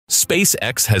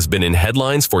SpaceX has been in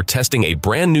headlines for testing a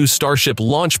brand new Starship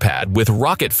Launch Pad with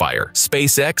rocket fire.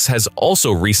 SpaceX has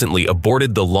also recently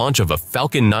aborted the launch of a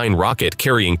Falcon 9 rocket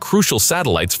carrying crucial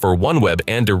satellites for OneWeb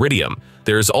and Iridium.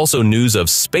 There is also news of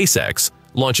SpaceX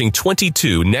launching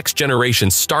 22 next-generation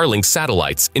Starlink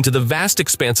satellites into the vast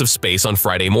expanse of space on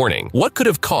Friday morning. What could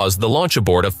have caused the launch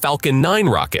abort of Falcon 9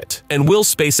 rocket? And will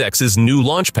SpaceX's new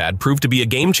launch pad prove to be a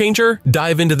game-changer?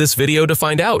 Dive into this video to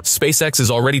find out. SpaceX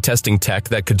is already testing tech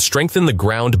that could strengthen the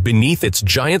ground beneath its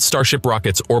giant Starship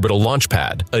rocket's orbital launch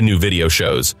pad, a new video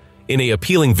shows. In an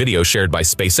appealing video shared by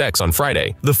SpaceX on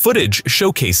Friday, the footage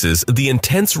showcases the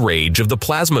intense rage of the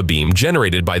plasma beam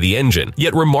generated by the engine.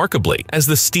 Yet remarkably, as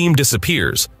the steam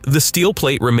disappears, the steel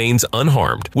plate remains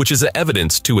unharmed, which is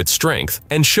evidence to its strength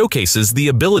and showcases the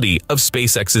ability of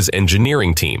SpaceX's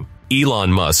engineering team.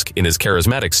 Elon Musk, in his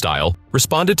charismatic style,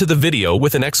 responded to the video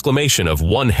with an exclamation of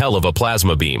 "one hell of a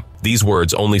plasma beam." These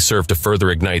words only serve to further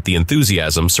ignite the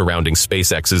enthusiasm surrounding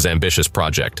SpaceX's ambitious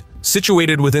project.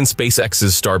 Situated within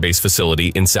SpaceX's Starbase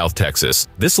facility in South Texas,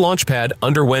 this launch pad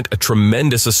underwent a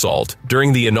tremendous assault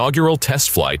during the inaugural test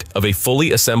flight of a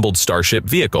fully assembled Starship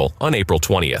vehicle on April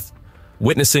 20th.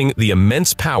 Witnessing the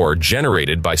immense power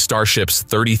generated by Starship's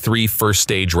 33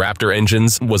 first-stage Raptor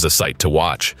engines was a sight to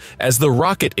watch. As the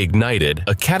rocket ignited,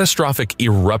 a catastrophic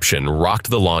eruption rocked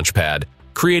the launch pad,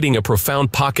 creating a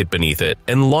profound pocket beneath it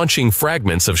and launching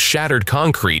fragments of shattered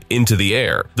concrete into the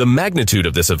air. The magnitude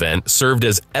of this event served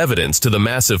as evidence to the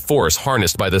massive force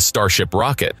harnessed by the Starship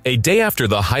rocket. A day after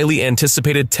the highly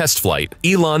anticipated test flight,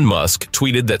 Elon Musk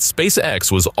tweeted that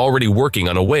SpaceX was already working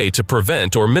on a way to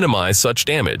prevent or minimize such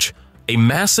damage. A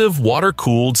massive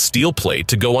water-cooled steel plate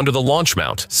to go under the launch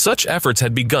mount. Such efforts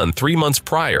had begun 3 months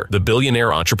prior, the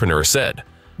billionaire entrepreneur said.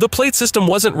 The plate system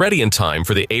wasn't ready in time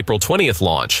for the April 20th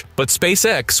launch, but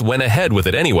SpaceX went ahead with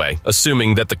it anyway,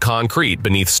 assuming that the concrete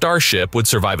beneath Starship would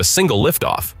survive a single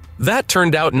liftoff. That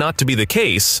turned out not to be the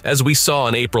case, as we saw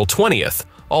on April 20th.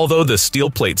 Although the steel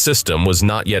plate system was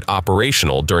not yet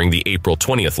operational during the April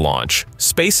 20th launch,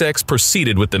 SpaceX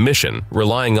proceeded with the mission,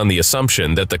 relying on the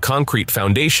assumption that the concrete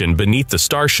foundation beneath the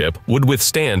Starship would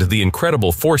withstand the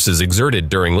incredible forces exerted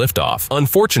during liftoff.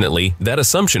 Unfortunately, that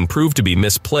assumption proved to be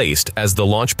misplaced as the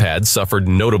launch pad suffered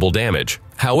notable damage.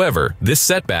 However, this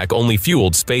setback only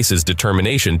fueled Space's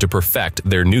determination to perfect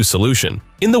their new solution.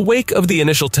 In the wake of the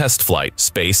initial test flight,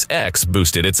 SpaceX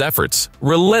boosted its efforts,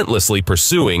 relentlessly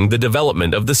pursuing the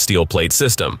development of the steel plate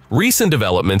system. Recent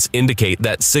developments indicate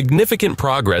that significant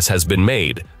progress has been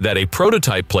made, that a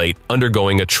prototype plate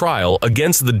undergoing a trial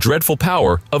against the dreadful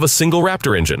power of a single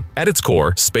Raptor engine. At its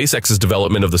core, SpaceX's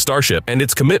development of the Starship and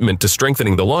its commitment to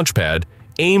strengthening the launch pad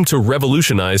aim to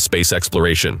revolutionize space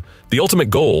exploration. The ultimate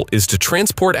goal is to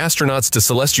transport astronauts to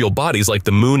celestial bodies like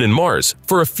the Moon and Mars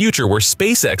for a future where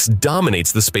SpaceX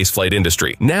dominates the spaceflight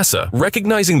industry. NASA,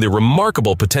 recognizing the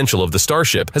remarkable potential of the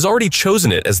Starship, has already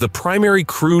chosen it as the primary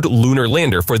crewed lunar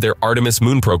lander for their Artemis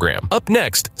moon program. Up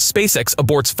next, SpaceX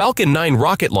aborts Falcon 9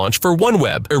 rocket launch for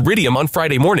OneWeb, Iridium on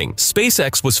Friday morning.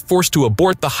 SpaceX was forced to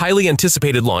abort the highly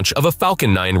anticipated launch of a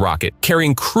Falcon 9 rocket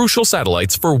carrying crucial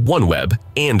satellites for OneWeb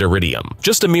and Iridium.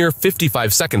 Just a mere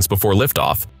 55 seconds before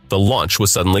liftoff, the launch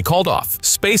was suddenly called off.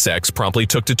 SpaceX promptly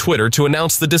took to Twitter to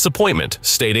announce the disappointment,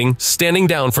 stating, "Standing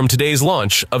down from today's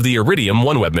launch of the Iridium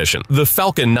OneWeb mission." The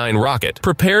Falcon 9 rocket,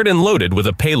 prepared and loaded with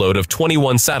a payload of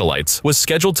 21 satellites, was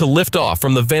scheduled to lift off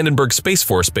from the Vandenberg Space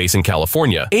Force Base in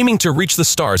California, aiming to reach the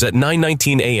stars at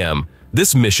 9:19 a.m.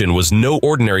 This mission was no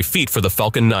ordinary feat for the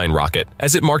Falcon 9 rocket,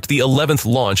 as it marked the 11th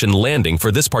launch and landing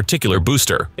for this particular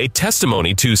booster, a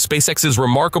testimony to SpaceX's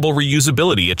remarkable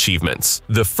reusability achievements.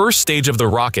 The first stage of the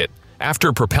rocket,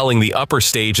 after propelling the upper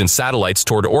stage and satellites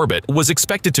toward orbit, was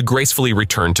expected to gracefully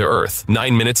return to Earth.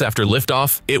 9 minutes after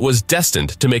liftoff, it was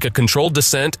destined to make a controlled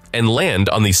descent and land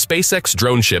on the SpaceX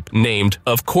drone ship named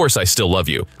 "Of Course I Still Love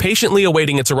You," patiently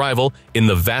awaiting its arrival in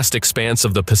the vast expanse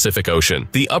of the Pacific Ocean.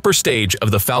 The upper stage of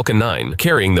the Falcon 9,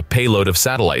 carrying the payload of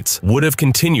satellites, would have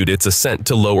continued its ascent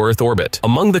to low Earth orbit.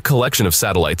 Among the collection of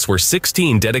satellites were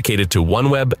 16 dedicated to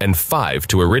OneWeb and 5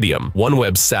 to Iridium.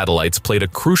 OneWeb's satellites played a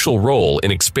crucial role in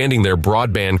expanding their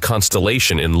broadband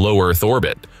constellation in low Earth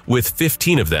orbit, with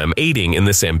 15 of them aiding in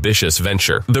this ambitious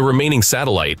venture. The remaining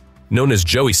satellite, known as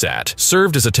JoeySat,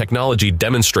 served as a technology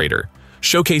demonstrator,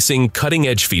 showcasing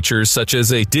cutting-edge features such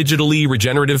as a digitally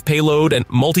regenerative payload and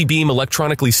multi-beam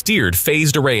electronically steered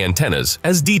phased array antennas,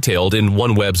 as detailed in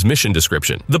OneWeb's mission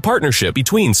description. The partnership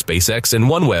between SpaceX and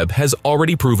OneWeb has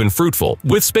already proven fruitful,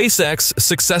 with SpaceX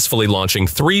successfully launching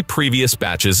 3 previous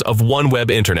batches of OneWeb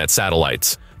Internet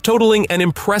satellites, totaling an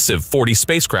impressive 40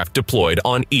 spacecraft deployed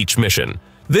on each mission.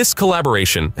 This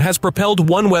collaboration has propelled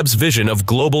OneWeb's vision of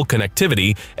global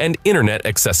connectivity and internet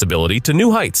accessibility to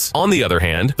new heights. On the other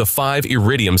hand, the 5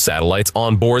 Iridium satellites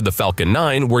on board the Falcon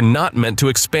 9 were not meant to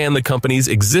expand the company's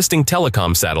existing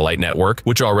telecom satellite network,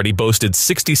 which already boasted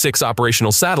 66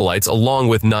 operational satellites along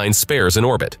with 9 spares in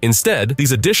orbit. Instead,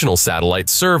 these additional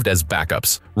satellites served as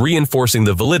backups, reinforcing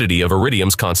the validity of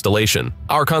Iridium's constellation.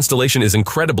 Our constellation is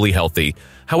incredibly healthy.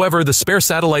 However, the spare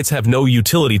satellites have no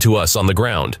utility to us on the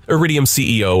ground, Iridium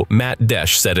CEO Matt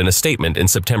Desch said in a statement in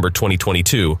September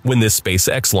 2022 when this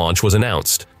SpaceX launch was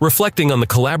announced. Reflecting on the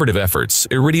collaborative efforts,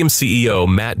 Iridium CEO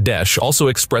Matt Desch also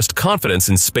expressed confidence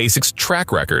in SpaceX's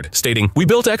track record, stating, "We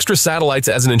built extra satellites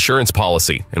as an insurance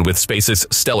policy, and with SpaceX's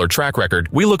stellar track record,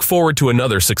 we look forward to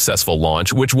another successful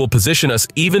launch which will position us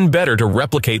even better to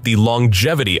replicate the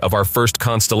longevity of our first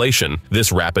constellation."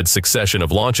 This rapid succession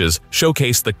of launches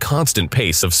showcased the constant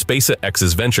pace of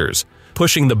SpaceX's ventures,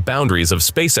 pushing the boundaries of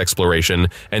space exploration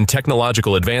and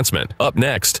technological advancement. Up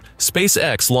next,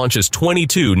 SpaceX launches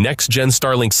 22 next-gen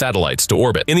Starlink satellites to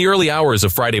orbit. In the early hours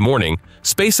of Friday morning,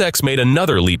 SpaceX made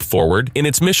another leap forward in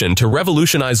its mission to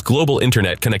revolutionize global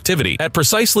internet connectivity. At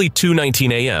precisely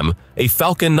 2:19 a.m., a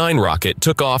Falcon 9 rocket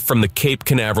took off from the Cape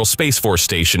Canaveral Space Force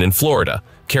Station in Florida,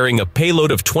 carrying a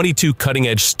payload of 22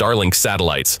 cutting-edge Starlink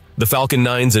satellites. The Falcon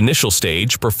 9's initial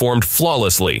stage performed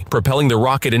flawlessly, propelling the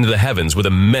rocket into the heavens with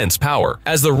immense power.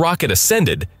 As the rocket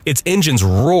ascended, its engines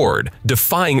roared,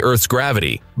 defying Earth's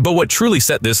gravity. But what truly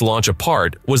set this launch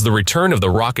apart was the return of the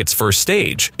rocket's first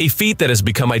stage, a feat that has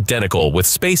become identical with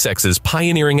SpaceX's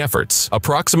pioneering efforts.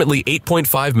 Approximately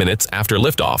 8.5 minutes after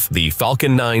liftoff, the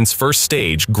Falcon 9's first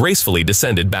stage gracefully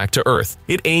descended back to Earth.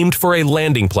 It aimed for a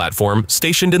landing platform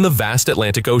stationed in the vast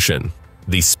Atlantic Ocean.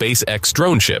 The SpaceX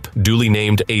drone ship, duly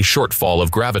named a Shortfall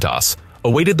of Gravitas,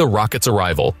 awaited the rocket's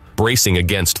arrival, bracing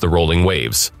against the rolling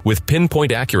waves. With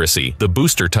pinpoint accuracy, the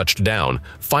booster touched down,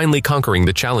 finally conquering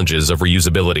the challenges of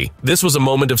reusability. This was a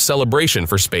moment of celebration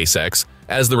for SpaceX,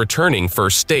 as the returning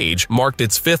first stage marked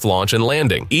its 5th launch and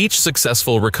landing. Each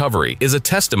successful recovery is a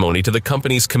testimony to the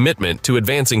company's commitment to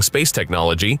advancing space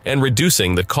technology and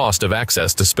reducing the cost of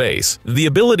access to space. The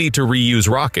ability to reuse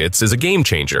rockets is a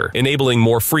game-changer, enabling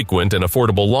more frequent and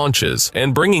affordable launches,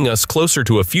 and bringing us closer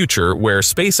to a future where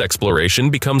space exploration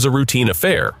becomes a routine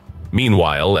affair.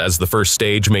 Meanwhile, as the first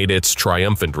stage made its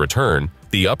triumphant return,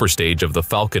 the upper stage of the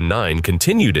Falcon 9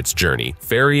 continued its journey,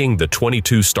 ferrying the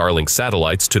 22 Starlink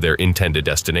satellites to their intended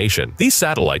destination. These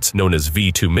satellites, known as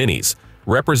V2 Minis,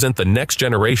 represent the next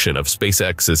generation of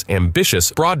SpaceX's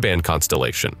ambitious broadband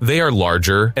constellation. They are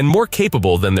larger and more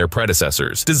capable than their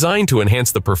predecessors, designed to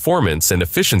enhance the performance and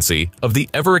efficiency of the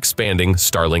ever-expanding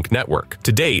Starlink network.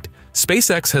 To date,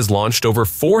 SpaceX has launched over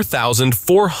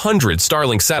 4,400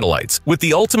 Starlink satellites, with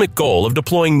the ultimate goal of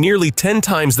deploying nearly 10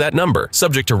 times that number,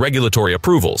 subject to regulatory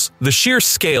approvals. The sheer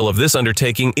scale of this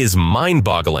undertaking is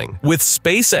mind-boggling, with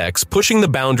SpaceX pushing the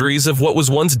boundaries of what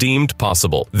was once deemed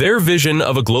possible. Their vision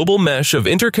of a global mesh of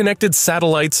interconnected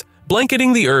satellites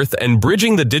blanketing the Earth and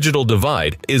bridging the digital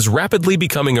divide is rapidly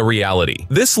becoming a reality.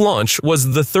 This launch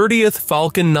was the 30th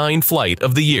Falcon 9 flight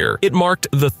of the year. It marked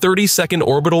the 32nd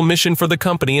orbital mission for the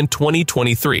company in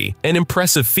 2023, an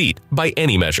impressive feat by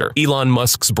any measure. Elon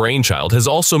Musk's brainchild has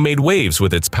also made waves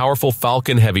with its powerful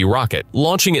Falcon Heavy rocket,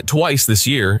 launching it twice this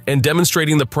year and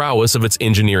demonstrating the prowess of its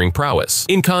engineering prowess.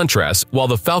 In contrast, while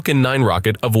the Falcon 9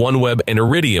 rocket of OneWeb and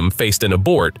Iridium faced an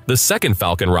abort, the second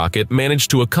Falcon rocket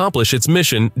managed to accomplish its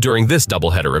mission during this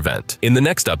doubleheader event. In the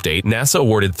next update, NASA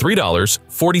awarded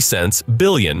 $3.40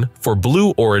 billion for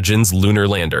Blue Origin's lunar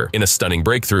lander. In a stunning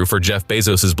breakthrough for Jeff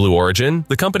Bezos' Blue Origin,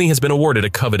 the company has been awarded a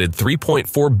coveted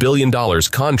 $3.4 billion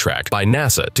contract by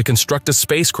NASA to construct a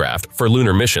spacecraft for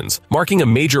lunar missions, marking a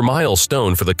major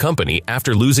milestone for the company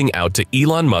after losing out to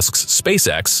Elon Musk's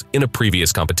SpaceX in a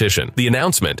previous competition. The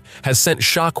announcement has sent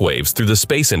shockwaves through the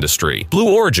space industry.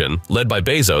 Blue Origin, led by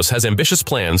Bezos, has ambitious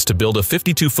plans to build a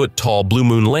 52-foot-tall Blue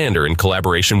Moon lander in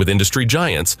collaboration with industry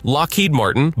giants Lockheed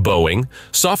Martin, Boeing,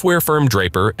 software firm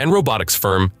Draper, and robotics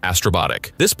firm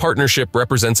Astrobotic. This partnership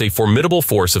represents a formidable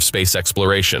force of space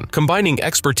exploration, combining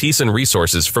expertise and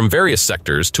resources from various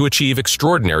sectors to achieve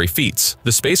extraordinary feats.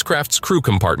 The spacecraft's crew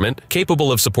compartment,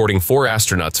 capable of supporting 4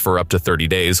 astronauts for up to 30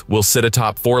 days, will sit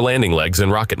atop 4 landing legs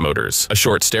and rocket motors. A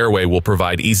short stairway will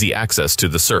provide easy access to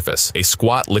the surface. A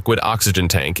squat liquid oxygen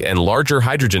tank and larger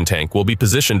hydrogen tank will be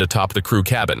positioned atop the crew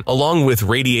cabin, along with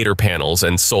radiation radiator panels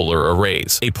and solar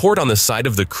arrays. A port on the side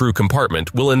of the crew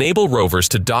compartment will enable rovers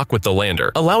to dock with the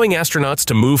lander, allowing astronauts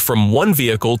to move from one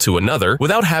vehicle to another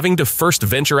without having to first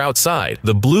venture outside.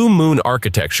 The Blue Moon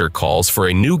architecture calls for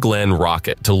a New Glenn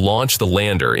rocket to launch the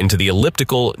lander into the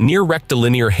elliptical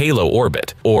near-rectilinear halo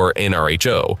orbit, or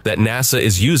NRHO, that NASA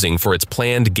is using for its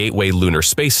planned Gateway lunar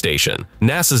space station.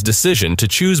 NASA's decision to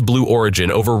choose Blue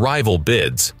Origin over rival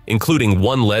bids, including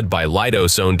one led by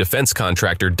Leidos-owned defense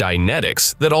contractor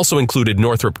Dynetics that also included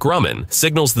Northrop Grumman,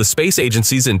 signals the space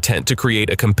agency's intent to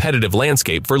create a competitive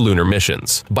landscape for lunar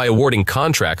missions. By awarding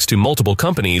contracts to multiple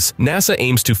companies, NASA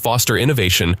aims to foster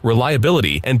innovation,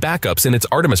 reliability, and backups in its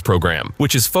Artemis program,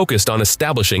 which is focused on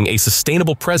establishing a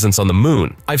sustainable presence on the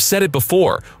moon. I've said it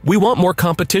before, we want more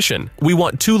competition. We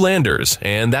want 2 landers,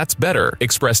 and that's better,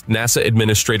 expressed NASA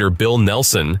Administrator Bill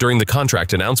Nelson during the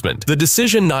contract announcement. The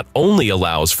decision not only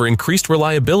allows for increased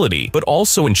reliability, but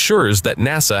also ensures that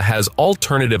NASA has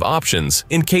alternative options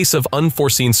in case of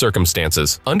unforeseen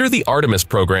circumstances. Under the Artemis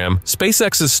program,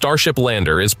 SpaceX's Starship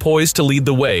lander is poised to lead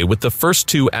the way with the first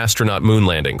 2 astronaut moon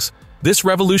landings. This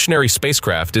revolutionary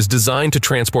spacecraft is designed to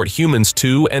transport humans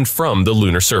to and from the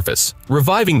lunar surface,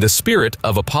 reviving the spirit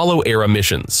of Apollo-era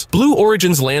missions. Blue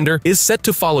Origin's lander is set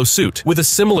to follow suit, with a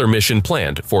similar mission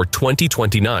planned for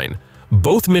 2029.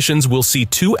 Both missions will see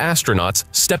 2 astronauts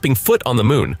stepping foot on the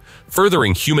moon,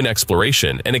 furthering human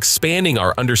exploration and expanding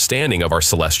our understanding of our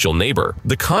celestial neighbor.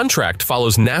 The contract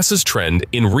follows NASA's trend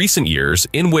in recent years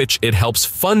in which it helps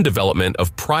fund development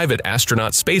of private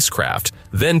astronaut spacecraft,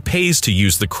 then pays to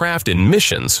use the craft in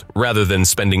missions rather than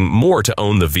spending more to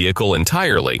own the vehicle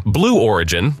entirely. Blue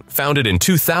Origin, founded in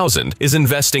 2000, is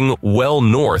investing well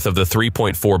north of the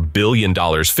 $3.4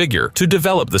 billion figure to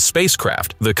develop the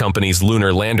spacecraft, the company's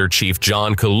lunar lander chief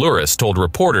John Koulouris told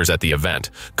reporters at the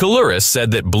event. Koulouris said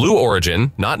that Blue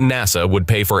Origin, not NASA, would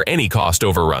pay for any cost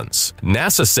overruns.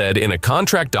 NASA said in a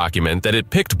contract document that it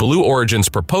picked Blue Origin's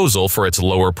proposal for its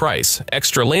lower price,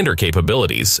 extra lander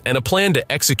capabilities, and a plan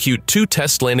to execute 2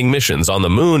 test landing missions on the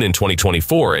moon in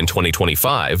 2024 and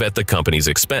 2025 at the company's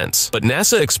expense. But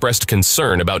NASA expressed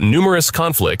concern about numerous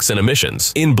conflicts and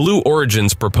omissions in Blue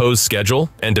Origin's proposed schedule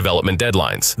and development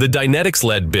deadlines. The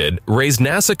Dynetics-led bid raised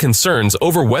NASA concerns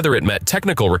over whether it met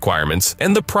technical requirements,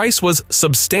 and the price was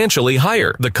substantially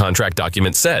higher, the contract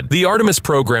document said. The Artemis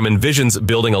program envisions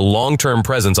building a long-term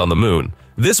presence on the moon.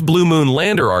 This Blue Moon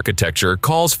lander architecture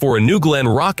calls for a New Glenn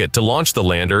rocket to launch the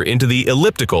lander into the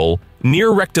elliptical,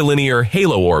 near-rectilinear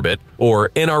halo orbit, or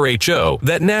NRHO,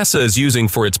 that NASA is using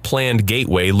for its planned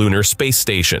Gateway lunar space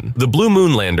station. The Blue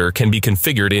Moon lander can be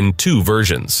configured in 2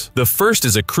 versions. The first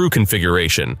is a crew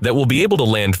configuration that will be able to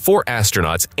land 4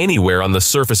 astronauts anywhere on the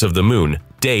surface of the moon,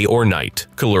 day or night,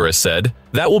 Koulouris said.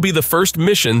 That will be the first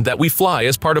mission that we fly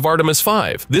as part of Artemis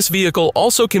 5. This vehicle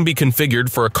also can be configured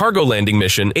for a cargo landing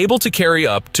mission able to carry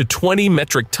up to 20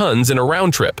 metric tons in a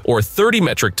round trip, or 30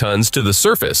 metric tons to the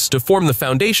surface to form the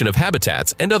foundation of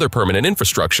habitats and other permanent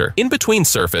infrastructure. In between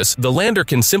surface, the lander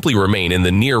can simply remain in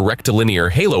the near-rectilinear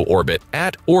halo orbit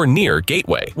at or near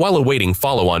Gateway, while awaiting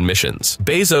follow-on missions.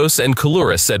 Bezos and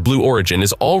Koulouris said Blue Origin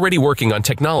is already working on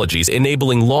technologies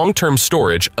enabling long-term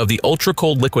storage of the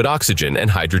ultra-cold liquid oxygen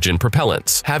and hydrogen propellants.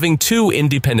 Having 2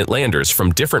 independent landers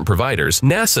from different providers,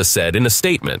 NASA said in a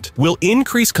statement, will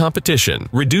increase competition,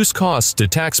 reduce costs to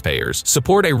taxpayers,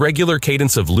 support a regular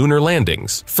cadence of lunar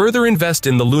landings, further invest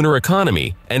in the lunar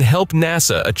economy, and help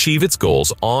NASA achieve its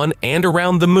goals on and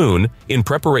around the moon in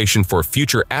preparation for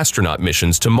future astronaut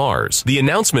missions to Mars. The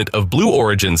announcement of Blue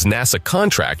Origin's NASA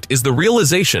contract is the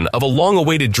realization of a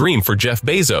long-awaited dream for Jeff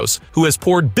Bezos, who has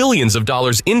poured billions of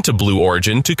dollars into Blue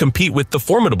Origin to compete with the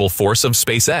formidable force of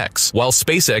SpaceX. While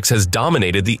SpaceX has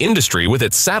dominated the industry with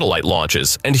its satellite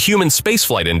launches and human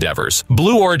spaceflight endeavors,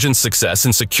 Blue Origin's success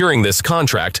in securing this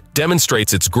contract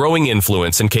demonstrates its growing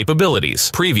influence and capabilities.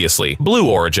 Previously, Blue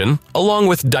Origin, along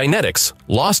with Dynetics,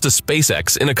 lost to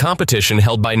SpaceX in a competition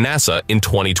held by NASA in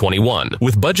 2021,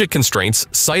 with budget constraints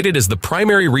cited as the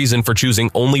primary reason for choosing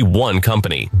only one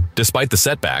company. Despite the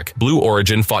setback, Blue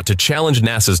Origin fought to challenge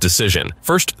NASA's decision,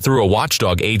 first through a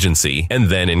watchdog agency and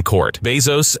then in court.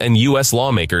 Bezos and U.S.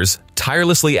 lawmakers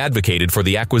tirelessly advocated for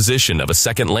the acquisition of a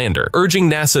second lander, urging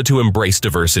NASA to embrace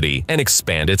diversity and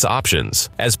expand its options.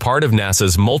 As part of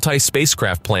NASA's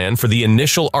multi-spacecraft plan for the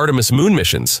initial Artemis moon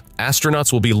missions,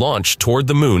 astronauts will be launched toward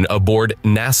the moon aboard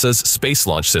NASA's Space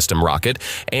Launch System rocket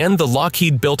and the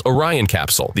Lockheed-built Orion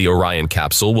capsule. The Orion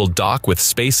capsule will dock with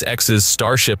SpaceX's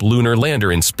Starship lunar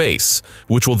lander in space,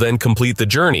 which will then complete the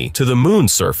journey to the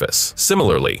moon's surface.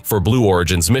 Similarly, for Blue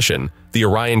Origin's mission, The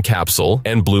Orion capsule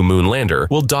and Blue Moon lander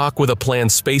will dock with a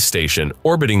planned space station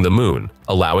orbiting the Moon,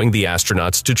 allowing the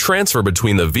astronauts to transfer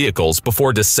between the vehicles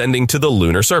before descending to the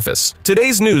lunar surface.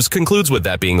 Today's news concludes with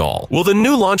that being all. Will the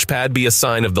new launch pad be a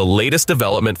sign of the latest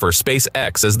development for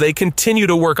SpaceX as they continue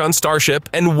to work on Starship?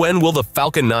 And when will the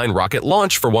Falcon 9 rocket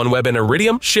launch for OneWeb and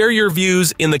Iridium? Share your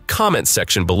views in the comments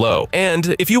section below.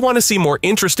 And if you want to see more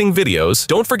interesting videos,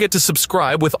 don't forget to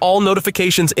subscribe with all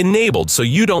notifications enabled so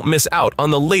you don't miss out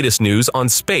on the latest news on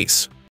space.